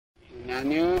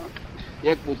જ્ઞાનીઓ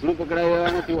એક પૂછડું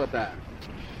પકડાવ્યા નથી હોતા.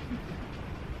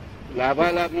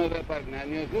 લાભાલાભ નો વેપાર.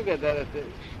 જ્ઞાનીઓ શું કહેતા રહેશે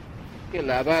કે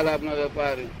લાભાલાભ નો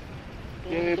વેપાર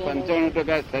કે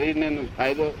 95% શરીરને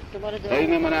ફાયદો,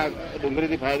 શરીરને મને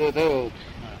ડુંગળીથી ફાયદો થયો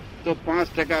તો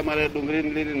 5% મારે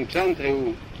ડુંગળીને લીધે નુકસાન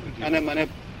થયું અને મને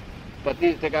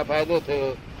 25% ફાયદો થયો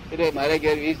એટલે મારે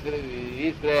ઘેર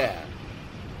 20 રહ્યા.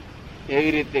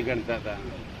 એવી રીતે ગણતા હતા.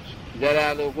 જયારે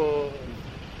આ લોકો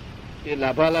એ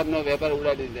લાભાલાભ નો વેપાર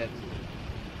ઉડાડી દીધા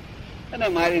છે અને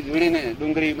મારી જોડીને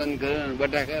ડુંગળી બંધ કરે,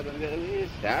 બટાકા બંધ કરે.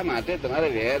 શા માટે? તમારે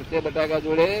વેર છે બટાકા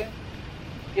જોડે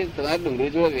કે તમારે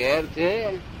ડુંગળી જોડે વેર છે?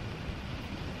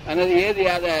 અને એ જ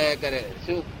યાદ આવ્યા કરે.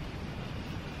 શું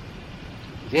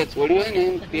જે છોડ્યું હોય ને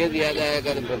તે જ યાદ આવ્યા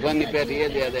કરે. ભગવાનની પેઠ એ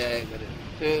જ યાદ આવ્યા કરે.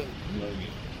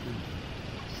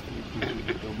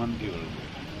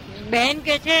 બેન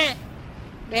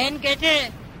કે છે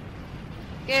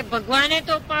કે ભગવાને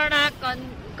તો પણ આ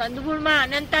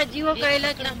કંદમૂળમાં અનંતા જીવો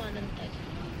કહેલા છે.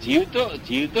 જીવ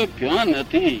તો ક્યાં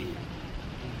નથી.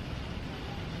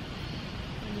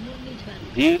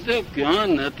 જીવ તો ક્યાં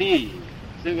નથી.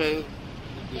 શું કહ્યું?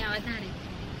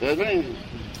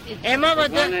 એમાં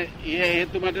ભગવાન એ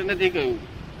હેતુ માટે નથી કહ્યું.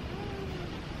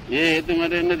 એ હેતુ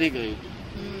માટે નથી કહ્યું.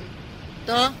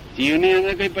 તો જીવની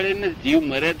અંદર કઈ પડેલી નથી. જીવ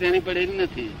મરે તેની પડેલી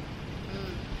નથી.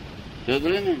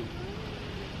 ને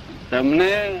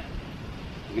તમને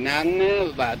જ્ઞાન ને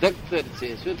બાધક છે.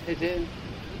 શું થાય છે?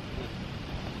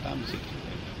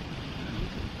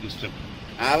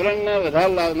 આવરણ ને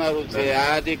વધારે લાવનારું છે.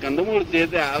 આ જે કંદમૂળ છે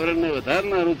તે આવરણ ને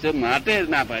વધારનારું છે. માટે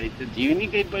ના પાડી છે.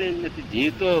 જીવની કઈ પડેલી નથી.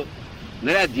 જીવ તો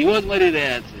જીવો જ મરી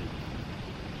રહ્યા છે.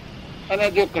 અને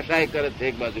જો કસાય કરે છે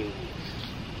એક બાજુ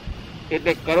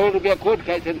એટલે કરોડ રૂપિયા ખોટ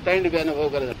ખાય છે, 3 રૂપિયાનો ભાવ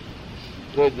કરે છે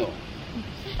રોજનો.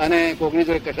 અને કોકની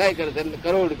જોડે કસાય કરે છે એટલે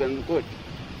કરોડ રૂપિયાનો ખોટ.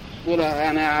 બોલો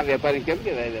અને આ વેપારી કેમ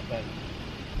કહેવાય વેપારી?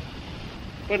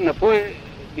 પણ નફો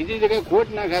બીજી જગ્યાએ ખોટ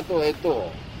ના ખાતો હોય તો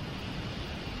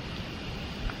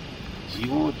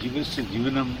જીવો જીવસ્ય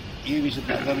જીવનમ એ વિશે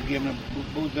દાદા કે એમને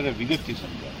બહુ જરા વિગતથી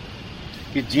સમજાવે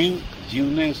કે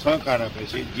જીવને સહકાર આપે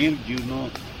છે.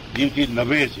 જીવથી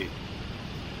નભે છે.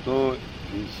 તો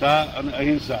હિંસા અને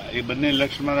અહિંસા એ બંને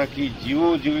લક્ષ્યમાં રાખી જીવો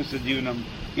જીવસ્ય જીવનમ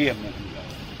એ અમને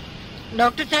સમજાવે.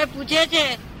 ડોક્ટર સાહેબ પૂછે છે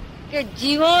કે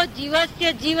જીવો જીવસ્ય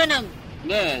જીવનમ.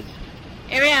 બસ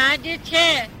હવે આ જે છે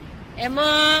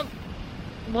એમાં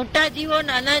મોટા જીવો,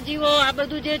 નાના જીવો, આ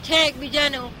બધું જે છે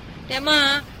એકબીજાનું,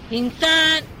 તેમાં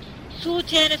હિંસા શું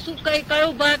છે અને શું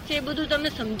કયો ભાગ છે એ બધું તમને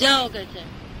સમજાવો કે છે.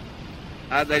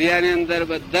 આ દરિયાની અંદર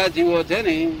બધા જીવો છે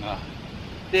ને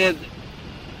તે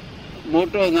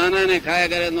મોટો નાના ને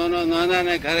ખાયા કરે, નાનો નાના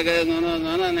ને ખાયા કરે, નાનો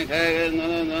નાના ને ખાયા કરે,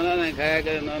 નાનો નાના ને ખાયા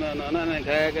કરે, નાનો નાના ને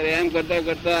ખાયા કરે. એમ કરતા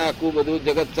કરતા આખું બધું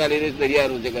જગત ચાલી રહ્યું.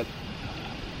 દરિયાનું જગત.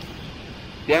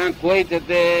 ત્યાં કોઈ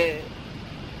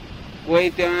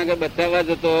ત્યાં આગળ બતાવવા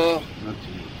જતો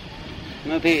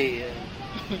નથી.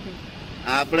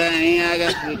 આપણે અહીં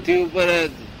આગળ પૃથ્વી ઉપર જ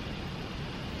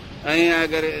અહીં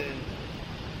આગળ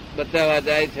બતાવવા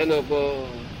જાય છે લોકો.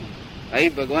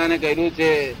 અહીં ભગવાને કહ્યું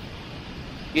છે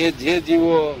કે જે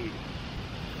જીવો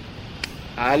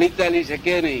હાલી ચાલી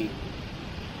શકે નહીં,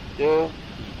 જો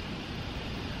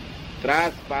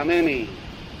ત્રાસ પામે નહીં,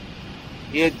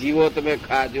 એ જીવો તમે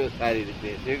ખાજો સારી રીતે.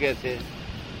 શું કે છે?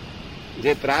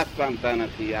 જે ત્રાસ પામતા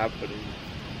નથી આપણે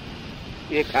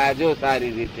એ ખાજો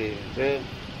સારી રીતે.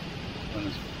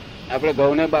 આપણે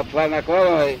ઘઉંને બાફવા નાખવા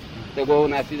હોય તો ઘઉં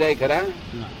નાસી જાય ખરા?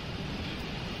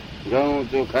 ઘઉં,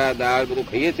 ચોખા, દાળ બધું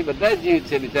ખાઈએ છીએ. બધા જીવ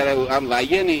છે બિચારા. આમ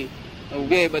વાઈએ નહીં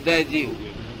ઉગે બધા જીવ.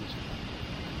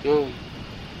 જો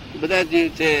બધા જીવ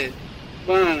છે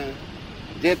પણ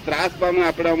જે ત્રાસ પામે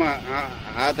આપણામાં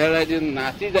હાથ હળાજી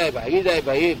નાસી જાય, ભાગી જાય,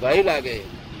 ભય લાગે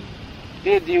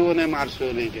તે જીવોને મારશો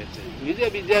નહીં કે છે.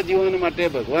 બીજા જીવોને માટે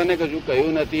ભગવાને કશું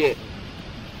કહ્યું નથી.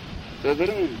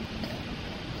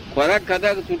 ખોરાક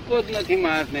ખાધા છૂટકો જ નથી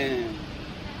માણસને.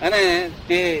 અને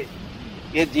તે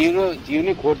એ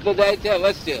જીવની ખોટ તો જાય છે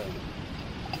અવશ્ય.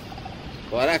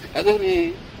 ખોરાક ખાધો ને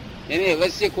એની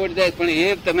અવશ્ય ખોટ જાય, પણ એ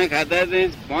તમે ખાધા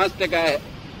 5%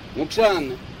 નુકસાન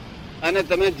અને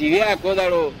તમે જીવ્યા આખો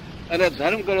દાડો અને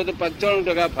ધર્મ કરો તો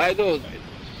 95% ફાયદો.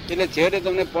 એટલે છેવટે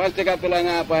તમને 5%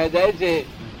 પેલા અપાય જાય છે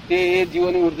તે એ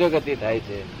જીવોની ઉર્ધ્વગતિ થાય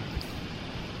છે.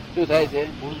 શું થાય છે?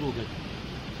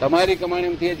 તમારી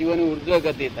કમાણીમાંથી એ જીવોની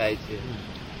ઉર્ધ્વગતિ થાય છે.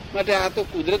 માટે આ તો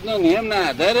કુદરતનો નિયમના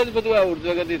આધારે જ બધું આ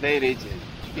ઉર્ધ્વગતિ થઈ રહી છે.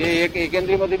 એ એક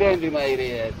ઇન્દ્રિયમાંથી 2 ઇન્દ્રિયમાં આવી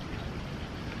રહ્યા છે.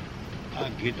 આ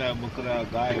ઘેટા, બકરા,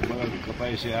 ગાય, બળદ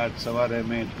કપાય છે. આજ સવારે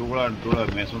મેં ટોળા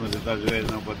મહેસૂલો જતા જોયા,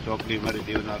 એના ઉપર ચોકડી મારી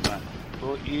દેવનાથના. તો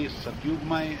એ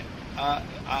સતયુગમાં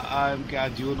એમ કે આ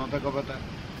જીવો નહોતા કપાતા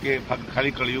કે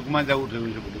ખાલી કળયુગમાં જ આવું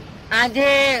થયું છે બધું? આ જે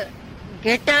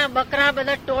ઘેટા બકરા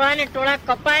બધા ટોળા ને ટોળા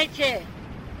કપાય છે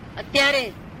અત્યારે.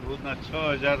 રોજના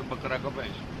 6,000 બકરા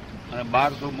કપાય છે અને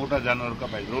 1200 મોટા જાનવર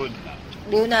કપાય છે રોજના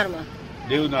દેવનારમાં.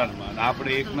 અને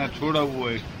આપણે એકના છોડાવવું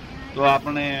હોય તો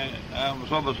આપણે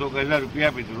 100-200 કે 1000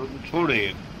 રૂપિયા આપી દો, રોજ છોડે એ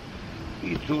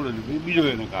છોડે બીજો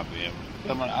એને કાપે. એમ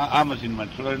તમારે આ મશીનમાં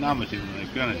છોડે આ મશીનમાં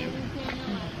ક્યાં નથી.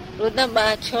 રોજના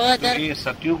 6,000. એ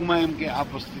સતયુગમાં એમ કે આ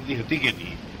પરિસ્થિતિ હતી કે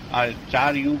નહીં? આ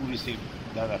 4 યુગ વિશે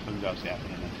દાદા સમજાવશે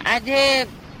આપણે. આજે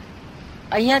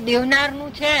અહીંયા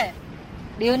દેવનારનું છે,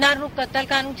 દેવનારનું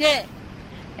કતલખાનું છે,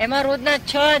 એમાં રોજના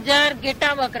 6,000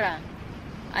 ઘેટા બકરા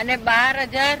અને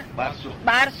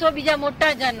 12,000 બીજા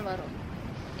મોટા જાનવરો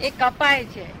એ કપાય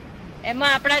છે.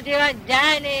 એમાં આપડા જેવા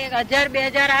જાય ને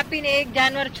 1,000-2,000 આપીને એક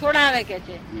જાનવર છોડાવે કે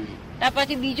છે, ત્યાર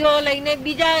પછી બીજો લઈને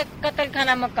બીજા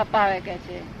કતલખાનામાં કપાવે કે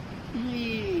છે.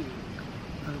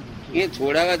 એ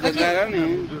છોડાવા જતા ને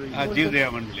આ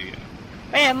જીવદયા મંડળી.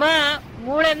 એમાં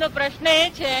મૂળ એમનો પ્રશ્ન એ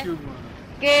છે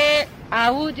કે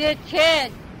આવું જે છે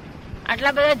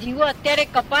આટલા બધા જીવો અત્યારે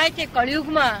કપાય છે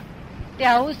કળિયુગમાં, તે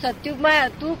આવું સતયુગમાં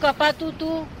હતું કપાતું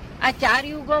તું? આ 4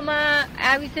 યુગોમાં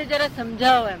આ વિશે જરા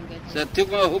સમજાવો એમ કે.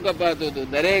 સતયુગમાં શું કપાતું હતું?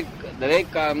 દરેક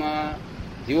કાળમાં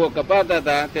જીવો કપાતા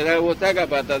હતા, ત્યારે ઓછા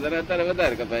કપાતા હતા, અત્યારે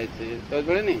વધારે કપાય છે. સમજ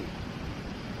પડે ને?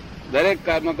 દરેક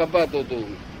કાળમાં કપાતું હતું.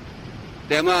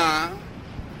 તેમાં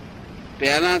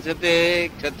પહેલા છે તે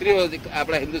ક્ષત્રિયો,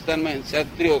 આપણા હિન્દુસ્તાનમાં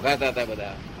ક્ષત્રિયો ખાતા હતા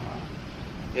બધા.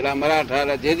 પેલા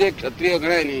મરાઠા જે ક્ષત્રિયો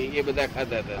ગણાય ને એ બધા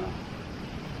ખાતા હતા.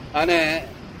 અને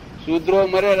શૂદ્રો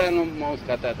મરેલાનું માંસ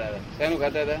ખાતા હતા. શેનું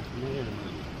ખાતા હતા?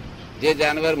 જે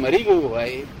જાનવર મરી ગયું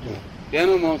હોય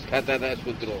તેનું માંસ ખાતા હતા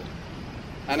શૂદ્રો.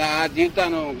 અને આ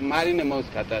જીવતાનું મારીને માંસ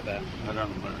ખાતા હતા.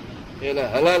 એટલે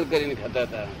હલાલ કરીને ખાતા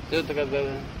હતા. શું કરતા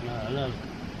હતા?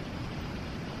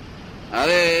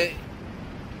 હવે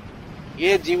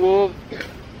એ જીવો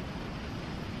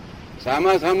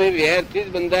સામા સામે વેરથી જ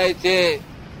બંધાય છે.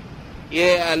 એ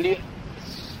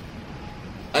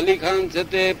અલી ખાન છે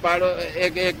તે પાડો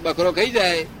એક બકરો ખાઈ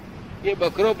જાય, એ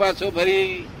બકરો પાછો ફરી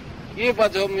એ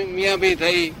પાછો મિયાભાઈ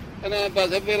થઈ અને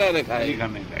પાછો પેલા ખાય.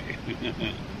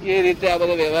 એ રીતે આ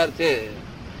બધો વ્યવહાર છે.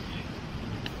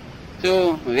 તો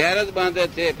વેર જ બાંધે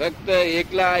છે. ફક્ત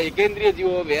એકલા એકેન્દ્રિય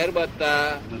જીવો વેર બાંધતા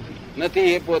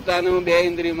નથી. એ પોતાનું 2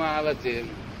 ઇન્દ્રિયમાં આવે છે.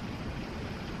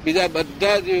 બીજા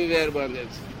બધા જ વેર બાંધે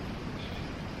છે.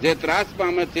 જે ત્રાસ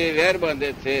પામે છે વેર બાંધે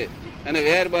છે. અને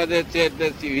વેર બાંધે છે એટલે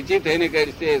વિચી થઈને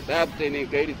કરશે, સાફ થઈને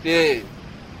કરશે.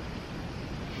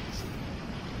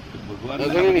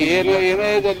 એનો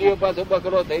જલ્દીઓ પાછો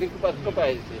બકરો થઈને પાછો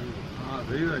કપાય છે.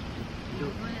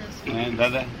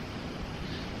 દાદા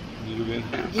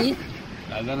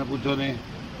દાદાને પૂછો ને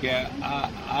કે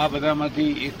આ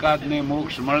બધામાંથી એકાદ ને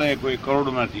મોક્ષ મળે કોઈ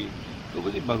કરોડમાંથી, તો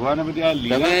પછી ભગવાને બધી આ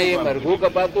લીલા એ મરઘું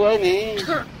કપાતું હોય ને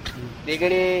તે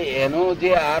ઘડી એનો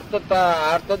જે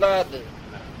આર્તદાદ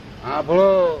સાંભળો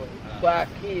તો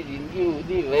આખી જિંદગી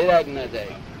સુધી વૈરાગ ના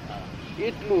જાય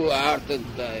એટલું આર્ત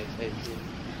થાય છે.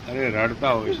 અરે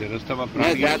રડતા હોય છે રસ્તામાં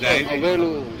પ્રાણીઓ જાય,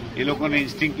 એ લોકોને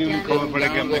ઇન્સ્ટિંક્ટિવલી ખબર પડે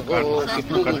કે અમને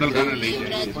કેટલું કતલખાને લઈ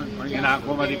જાય છે. એના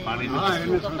આંખોમાંથી પાણી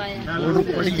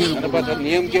પાછો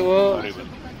નિયમ કેવો?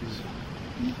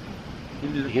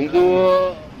 હિન્દુઓ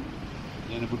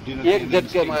એક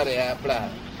ઝટકે મારે, આપડા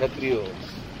ક્ષત્રિયો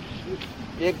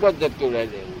એક જ ઝટકે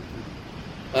ઉડાડે,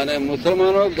 અને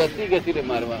મુસલમાનો ગતિ ગતિને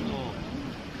મારવાનો.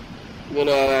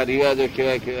 બોલો આ રિવાજો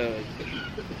કેવા કેવા હોય છે.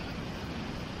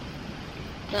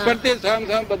 પણ તે સામ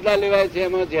સામ બદલા લેવાય છે.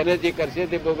 એમાં જેને જે કરશે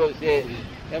તે ભોગવશે.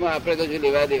 એમાં આપણે કશું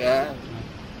લેવા દેવા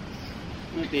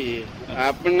નથી.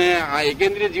 આપણને આ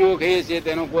એકેન્દ્રિય જીવો કહીએ છીએ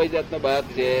તેનો કોઈ જાતનો બાદ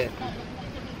છે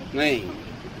નહીં.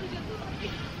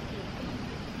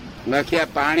 બાકી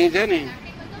આ પાણી છે ને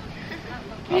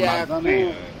એ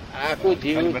આખું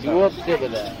જીવો જ છે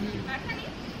બધા.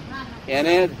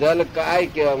 એને જલકાય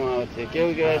કહેવામાં આવે છે.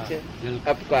 કેવું કહેવાય છે?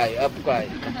 અપકાય.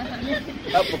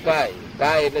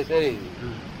 કાય એટલે શરીર.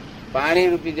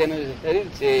 પાણી રૂપી જેનું શરીર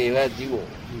છે એવા જીવો.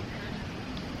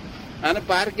 અને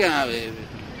પાર ક્યાં આવે?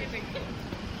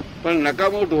 પણ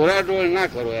નકામો ઢોરાઢોળ ના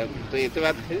કરો એમ તો એ તો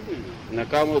વાત ખરી ને.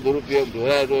 નકામો દુરુપયોગ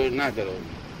ઢોરાઢોળ ના કરો.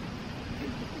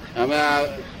 અમે આ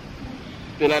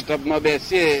પેલા ટબમાં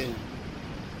બેસીએ,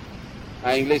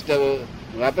 આ ઇંગ્લિશ ટબ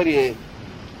વાપરીએ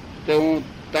તો હું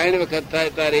 3 વખત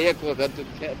થાય તારે 1 વખત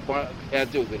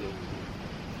ખેંચું કર્યું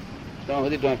તો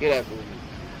બધી ઢોંકી રાખવું.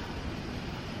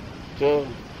 તો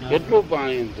કેટલું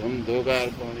પાણી, ધમધોકાર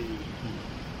પાણી.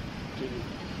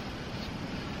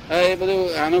 હા, એ બધું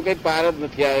આનો કઈ પાર જ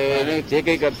નથી આવ્યો. એને જે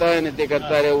કઈ કરતા હોય ને તે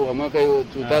કરતા રહેવું. આમાં કઈ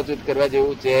છૂતાછૂત કરવા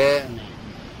જેવું છે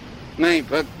નહીં.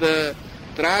 ફક્ત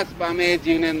ત્રાસ પામે એ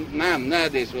જીવને નામ ના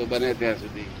દેશો બને ત્યાં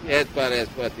સુધી એઝ પાર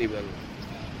એઝ પોસિબલ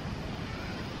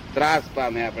ત્રાસ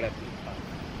પામે આપણાથી.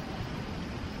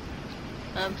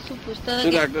 શું પૂછતા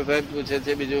શું ડાક્ટર સાહેબ પૂછે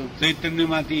છે બીજું?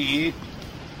 ચૈતન્યમાંથી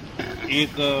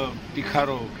એક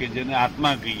તિખારો કે જેને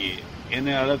આત્મા કહીએ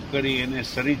એને અલગ કરી એને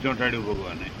શરીર ચોંટાડ્યું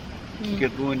ભગવાને કે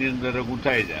તું એની અંદર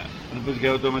ઉઠાઈ જા, અને પછી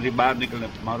કહેવું તો એમાંથી બહાર નીકળે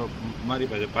મારી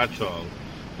પાસે પાછો આવ.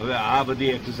 હવે આ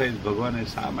બધી એક્સરસાઇઝ ભગવાને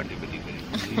શા માટે બધી કરી?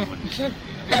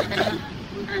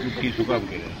 શું કામ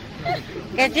કર્યા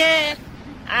કે છે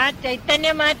આ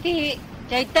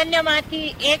ચૈતન્યમાંથી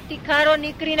એક તિખારો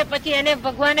નીકળીને પછી એને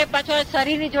ભગવાને પાછો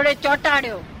શરીરની જોડે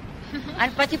ચોંટાડ્યો,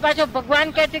 અને પછી પાછો ભગવાન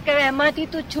કે છે કે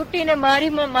એમાંથી તું છૂટીને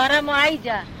મારામાં આવી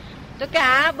જા. તો કે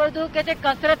આ બધું કે છે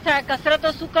કસરત થાય. કસરતો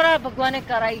શું કરવા ભગવાને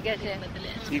કરાવી કે છે?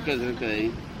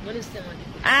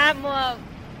 આ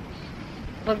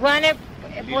ભગવાને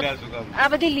આ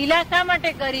બધી લીલા શા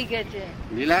માટે કરી કે છે?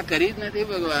 લીલા કરી જ નથી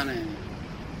ભગવાને.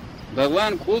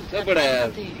 ભગવાન ખુદ સપડાયા,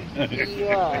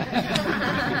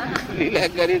 લીલા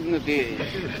કરી જ નથી.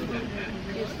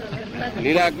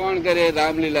 લીલા કોણ કરે?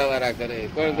 રામલીલા વાળા કરે.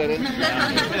 કોણ કરે?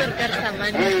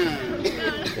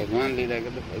 ભગવાન લીલા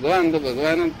કરે. ભગવાન તો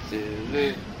ભગવાન જ છે,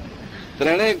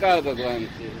 ત્રણેય કાળ ભગવાન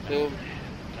છે. તો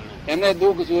એમને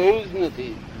દુઃખ જોયું જ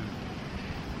નથી.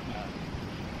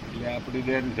 આપડી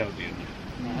બેન ચાલતી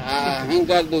હા,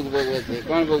 અહંકાર દુઃખ ભોગવે છે.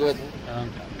 કોણ ભોગવે છે?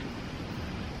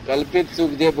 કલ્પિત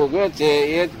સુખ જે ભોગવે છે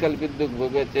એ જ કલ્પિત દુઃખ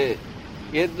ભોગવે છે.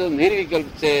 એ તો નિર્વિકલ્પ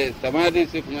છે, સમાધિ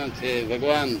સુખમાં છે.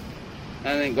 ભગવાન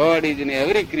અને God is in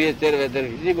every creature whether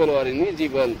visible or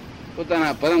invisible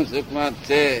પોતાના પરમ સુખમાં જ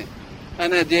છે.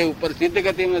 અને જે ઉપર સિદ્ધ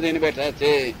ગતિમાં જઈને બેઠા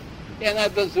છે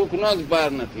એના તો સુખનો જ પાર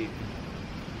નથી.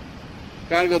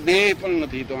 કારણ કે દેહ પણ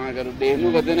નથી, તો આગળ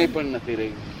દેહનું વજન પણ નથી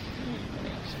રહ્યું.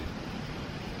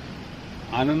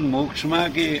 આનંદ મોક્ષમાં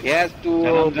કે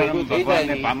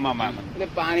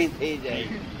પાણી થઈ જાય,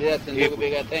 સંજોગો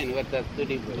ભેગા થાય ને વરસાદ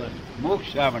તૂટી પડે. મોક્ષ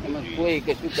શા માટે? કોઈ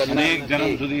કશું કરનાર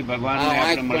જન્મ સુધી ભગવાન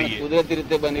કુદરતી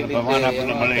રીતે બનેલી ભગવાન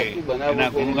આપણને મળે,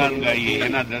 એના ગુણગાન ગાઈએ,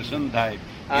 એના દર્શન થાય.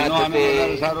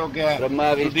 સારો કે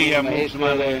કલ્પના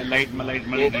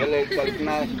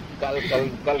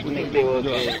કાલ્પનિક દેવો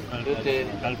છે,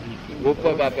 રૂપક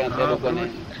આપ્યા છે લોકોને.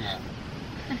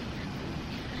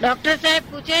 ડોક્ટર સાહેબ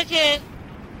પૂછે છે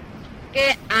કે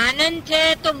આનંદ છે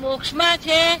તો મોક્ષમાં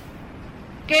છે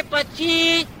કે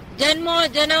પછી જન્મો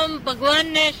જન્મ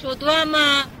ભગવાનને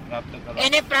શોધવામાં,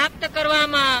 એને પ્રાપ્ત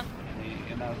કરવામાં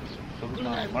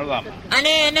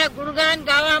અને એના ગુણગાન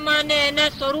ગાવામાં અને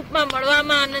એના સ્વરૂપમાં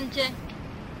મળવામાં આનંદ છે?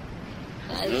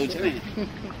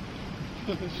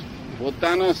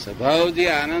 પોતાનો સ્વભાવ જે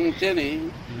આનંદ છે ને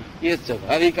એ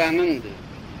સ્વાભાવિક આનંદ,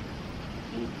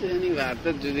 એની વાત જ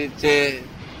જુદી છે.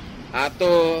 આ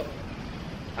તો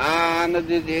આ આનંદ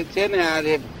જે છે ને, આ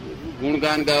જે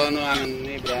ગુણગાન ગાવાનો આનંદ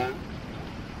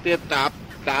તે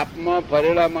તાપમાં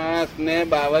ફરેલા માણસ ને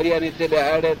બાવરિયા નીચે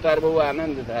બેહાડે તાર બહુ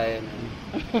આનંદ થાય.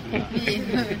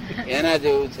 એના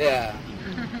જેવું છે આ.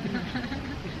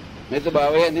 નહીં તો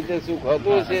બાવરિયા નીચે સુખ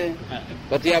હોતું છે.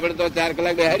 પછી આપડે તો 4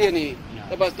 કલાક બેહાડીએ નહી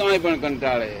તો બસ તો પણ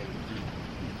કંટાળે.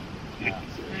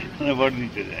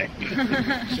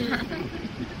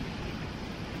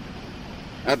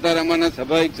 અત્યારે અમારે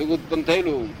સ્વાભાવિક સુખ ઉત્પન્ન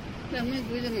થયેલું,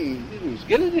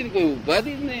 મુશ્કેલી કોઈ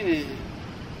ઉપાધિ જ નહીં ને,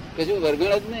 કશું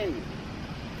વર્ગણ જ નહીં.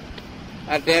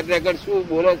 આ ટેપ રેકર્ડ શું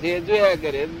બોલે છે એ જોયા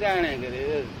કરે, જાણ્યા કરે.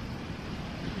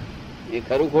 એ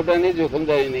ખરું ખોટા નહીં,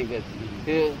 જોખમદારી નહીં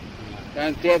કરતી.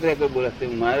 કારણ ટેપ રેકર્ડ બોલે છે,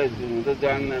 મારે હું તો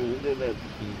જાણનાર.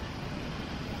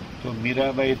 તો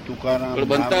મીરાબાઈ, તુકારામ,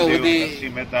 બનતા સુધી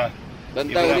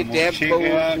ટેપ બહુ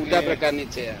ઊંચા પ્રકારની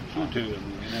છે. શું થયું?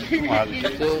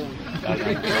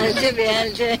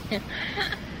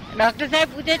 ડોક્ટર સાહેબ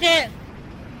પૂછે છે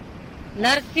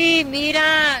નરસિંહ,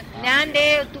 મીરા,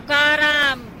 જ્ઞાનદેવ,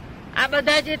 તુકારામ આ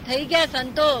બધા જે થઈ ગયા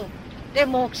સંતો, તે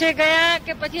મોક્ષે ગયા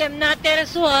કે પછી એમના અત્યારે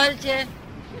શું હાલ છે?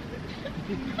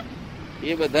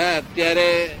 એ બધા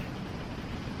અત્યારે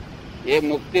એ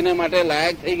મુક્તિને માટે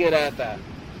લાયક થઈ ગયા હતા,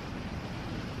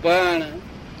 પણ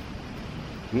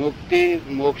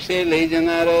મોક્ષે લઈ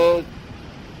જનારો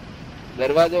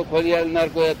દરવાજો ખોલી આવનાર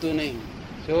કોઈ હતું નહીં.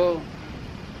 શું?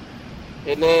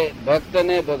 એટલે ભક્ત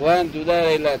ને ભગવાન જુદા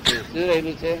રહેલા છે. શું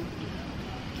રહેલું છે?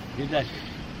 જુદા છે.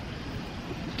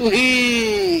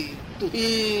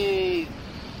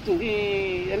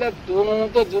 એટલે તું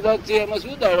તો જુદા છે. એમાં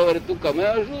શું દાડો વરે? તું કમે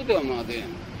શું છે એમાં?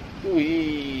 તું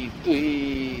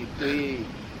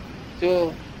શું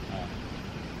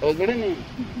પડે ને?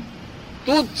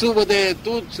 તું જ શું બધે,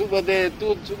 તું જ શું બધે,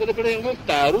 તું જ શું બધે. પણ એમાં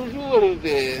તારું શું વળ્યું?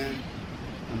 તે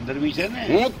અંદર બી છે ને.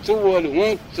 હું જ છું બોલું,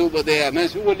 હું જ છું બધે. અમે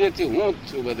શું બોલીએ છીએ? હું જ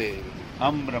છું બધે,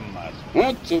 હમ બ્રહ્મા, હું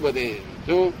જ છું બધે.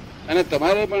 શું? અને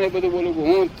તમારે પણ એ બધું બોલું કે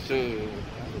હું જ છું,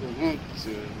 હું જ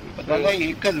છું.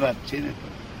 એક જ વાત છે ને.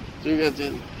 શું કે છે?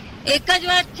 એક જ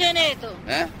વાત છે ને. એ તો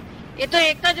એ તો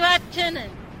એક જ વાત છે ને.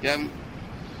 કેમ?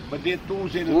 બધે તું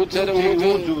છે તું છે ને હું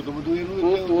છું. તો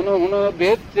બધું તું નો હું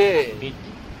ભેદ છે.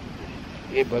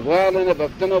 એ ભગવાન અને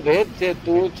ભક્ત નો ભેદ છે.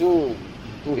 તું છું,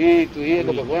 તુહી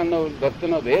એટલે ભગવાન નો ભક્ત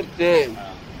નો ભેદ છે.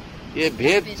 એ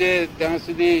ભેદ છે ત્યાં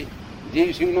સુધી જીવ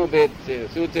શિવ નો ભેદ છે.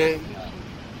 શું છે?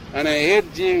 અને એ જ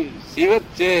જીવ શિવ જ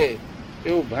છે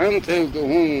એવું ભાન થયું કે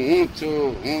હું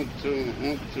છું, હું છું,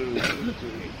 હું છું,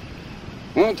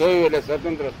 હું થયું એટલે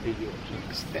સ્વતંત્ર થઈ ગયો.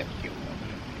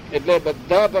 એટલે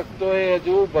બધા ભક્તો એ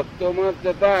હજુ ભક્તોમાં જ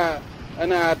જતા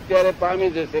અને અત્યારે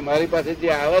પામી જશે. મારી પાસે જે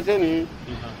આવે છે ને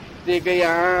તે કઈ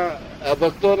આ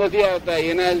અભક્તો નથી આવતા,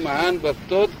 એના મહાન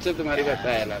ભક્તો જ છે તમારી પાસે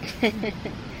આવેલા.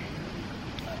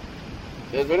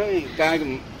 કારણ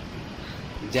કે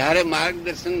જયારે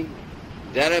માર્ગદર્શન,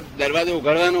 જયારે દરવાજો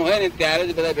ઉઘાડવાનો હોય ને ત્યારે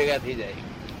જ બધા ભેગા થઈ જાય.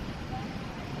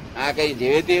 આ કઈ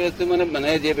જેવે તે વસ્તુ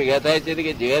મને જે ભેગા થાય છે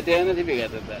કે જેવા તેવા નથી ભેગા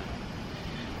થતા.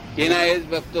 એના એ જ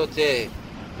ભક્તો છે.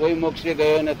 કોઈ મોક્ષે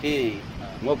ગયો નથી.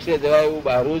 મોક્ષે જવાય એવું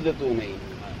બહારું જ હતું નહીં.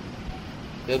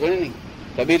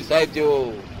 કબીર સાહેબ જેવો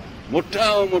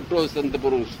મોટો સંત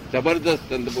પુરુષ, જબરદસ્ત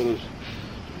સંત પુરુષ,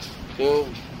 તો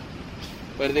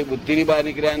પણ બુદ્ધિની બહાર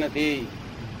નીકળ્યા નથી.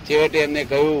 છેવટે એમને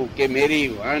કહ્યું કે મેરી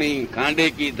વાણી ખાંડે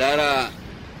કી ધારા,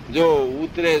 જો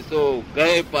ઉતરે તો ગએ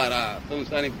પારા.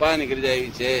 સંસારની પાર નીકળી જાય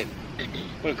એવી છે,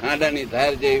 પણ ખાંડાની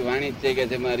ધાર જેવી વાણી છે કે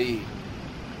છે મારી.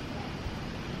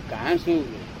 કારણ શું?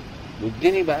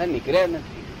 બુદ્ધિની બહાર નીકળ્યા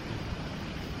નથી.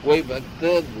 કોઈ ભક્ત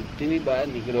બુદ્ધિની બહાર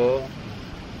નીકળ્યો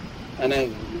અને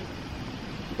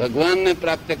ભગવાનને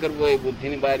પ્રાપ્ત કરવો એ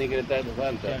બુદ્ધિની બહાર નીકળતા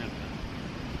ભગવાન.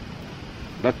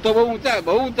 ભક્તો બહુ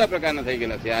ઊંચા પ્રકારના થઈ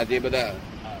ગયેલા છે. આજે બધા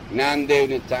જ્ઞાનદેવ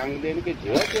ને ચાંગદેવ ને કે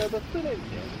જેવા તેવા ભક્તો રહે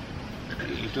છે.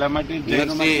 એટલા માટે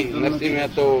નરસિંહ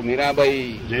મહેતો, મીરાબાઈ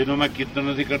જૈનોમાં કીર્તન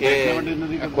નથી કરતા.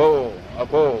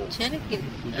 અખો છે ને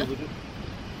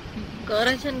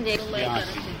કરે છે ને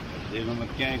જૈનોમાં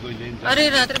ક્યાંય કોઈ જૈન અરે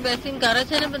રાત્રે બેસીને કરે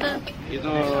છે ને બધા. એ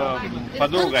તો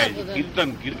પદો ગાય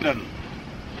કીર્તન.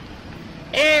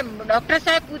 એ ડોક્ટર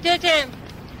સાહેબ પૂછે છે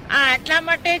આ એટલા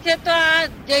માટે છે તો આ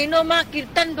જૈનોમાં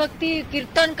કીર્તન ભક્તિ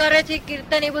કીર્તન કરે છે,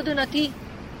 કીર્તન એ બધું નથી.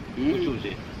 શું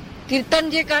છે કીર્તન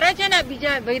જે કરે છે ને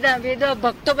બીજા વેદ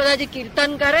ભક્તો બધા જે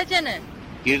કીર્તન કરે છે ને,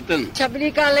 કીર્તન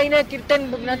છબલિકા લઈને કીર્તન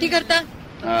નથી કરતા?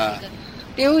 હા,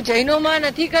 તેવું જૈનોમાં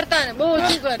નથી કરતા ને, બહુ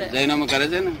ઓછું કરે. જૈનોમાં કરે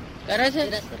છે ને, કરે છે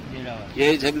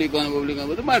એ છબલિકો બબલિકો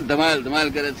બધું માર ધમાલ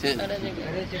કરે છે.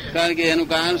 કારણ કે એનું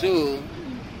કારણ શું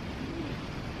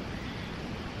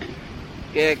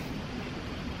કે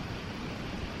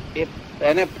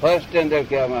એને ફર્સ્ટ સ્ટેન્ડર્ડ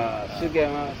કહેવામાં, શું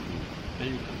કહેવામાં,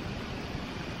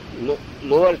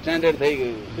 લોઅર સ્ટેન્ડર્ડ થઈ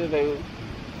ગયું. શું થયું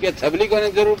કે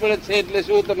છબલિકોની જરૂર પડે છે એટલે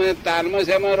શું તમે તાલમાં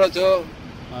શેમાં રહો છો?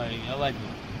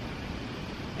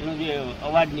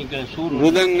 અવાજ નીકળે,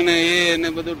 મૃદંગ ને એ ને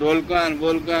બધું ઢોલકાન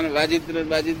બોલકાન વાજિત્ર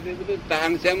બધું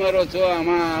તાન શેમાં રહો છો?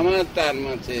 આમાં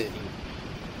તાનમાં છે.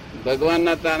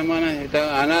 ભગવાનના તાનમાં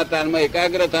આના તાનમાં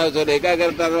એકાગ્ર થાવ છો,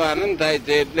 એકાગ્રતાનો આનંદ થાય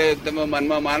છે. એટલે તમે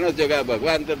મનમાં માનો છો કે આ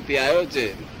ભગવાન તરફથી આવ્યો છે.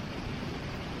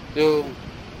 જો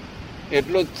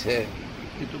એટલું જ છે.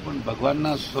 એ તો પણ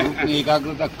ભગવાનના સ્વરૂપની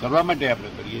એકાગ્રતા કરવા માટે આપણે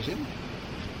કરીએ છીએ ને.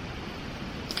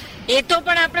 એ તો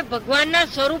પણ આપણે ભગવાનના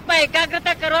સ્વરૂપમાં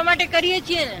એકાગ્રતા કરવા માટે કરીએ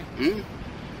છીએ ને.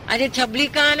 આજે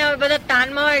છબલિકા ને બધા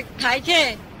તાનમાં થાય છે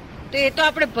તો એ તો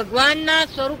આપણે ભગવાનના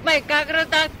સ્વરૂપમાં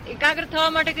એકાગ્ર થવા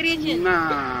માટે કરીએ છીએ.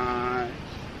 ના,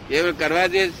 એ કરવા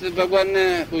દે ભગવાનને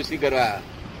ખુશી કરવા,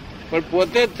 પણ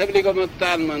પોતે જ છબલિકામાં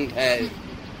તાન મન થાય,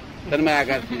 તન્મય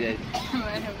આકાર થઈ જાય છે.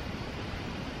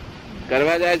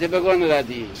 કરવા જાય છે ભગવાન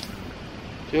રાજી.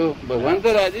 શું ભગવાન તો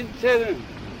રાજી જ છે ને.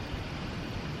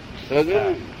 સમજો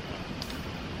ને,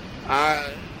 આ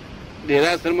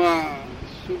દેરાસરમાં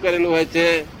શું કરેલું હોય છે?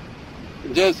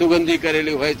 જો સુગંધી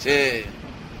કરેલી હોય છે,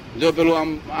 જો પેલું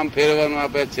આમ ફેરવાનું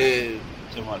આપે છે,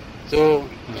 જો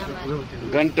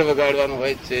ઘંટ વગાડવાનું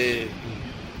હોય છે,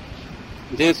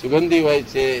 જે સુગંધી હોય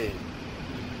છે,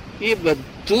 એ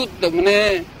બધું તમને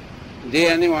જે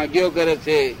એની વાગ્યો કરે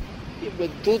છે એ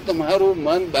બધું તમારું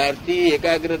મન બહારથી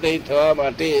એકાગ્ર થવા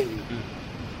માટે,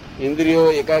 ઇન્દ્રિયો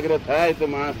એકાગ્ર થાય તો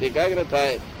માણસ એકાગ્ર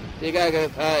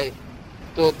થાય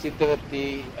તો ચિત્તવૃત્તિ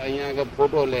અહીંયા આગળ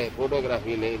ફોટો લે,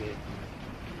 ફોટોગ્રાફી લે.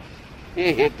 એ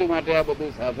હેતુ માટે આ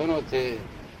બધું સાધનો છે.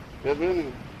 બરાબર ને?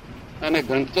 અને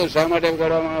ઘંટો શા માટે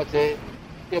વગાડવામાં આવે છે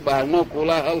કે બહારનો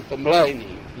કોલાહલ સંભળાય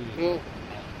નહીં.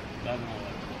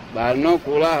 બહારનો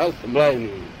કોલાહલ સંભળાય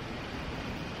નહીં.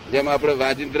 જેમ આપણે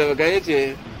વાજિંત્ર વગાડીએ છીએ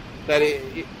ત્યારે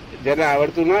જેને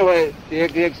આવડતું ના હોય તે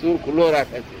એક સૂર ખુલ્લો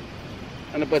રાખે છે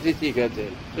અને પછી શીખે છે.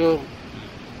 તો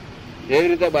જેવી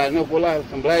રીતે બહારનો કોલાહલ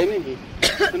સંભળાય નહીં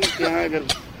અને ત્યાં આગળ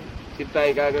ચિત્તા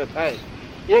એકાગ્ર થાય.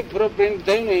 એક ફરો પ્રિન્ટ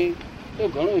થયું નહીં તો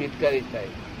ઘણું હિતકારી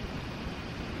થાય.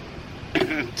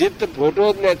 ચિત્ત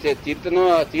ફોટો જ લે છે.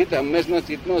 ચિત્ત હંમેશા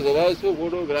ચિત્તનો સ્વભાવ શું?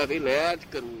 ફોટોગ્રાફી લયા જ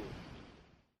કરવું.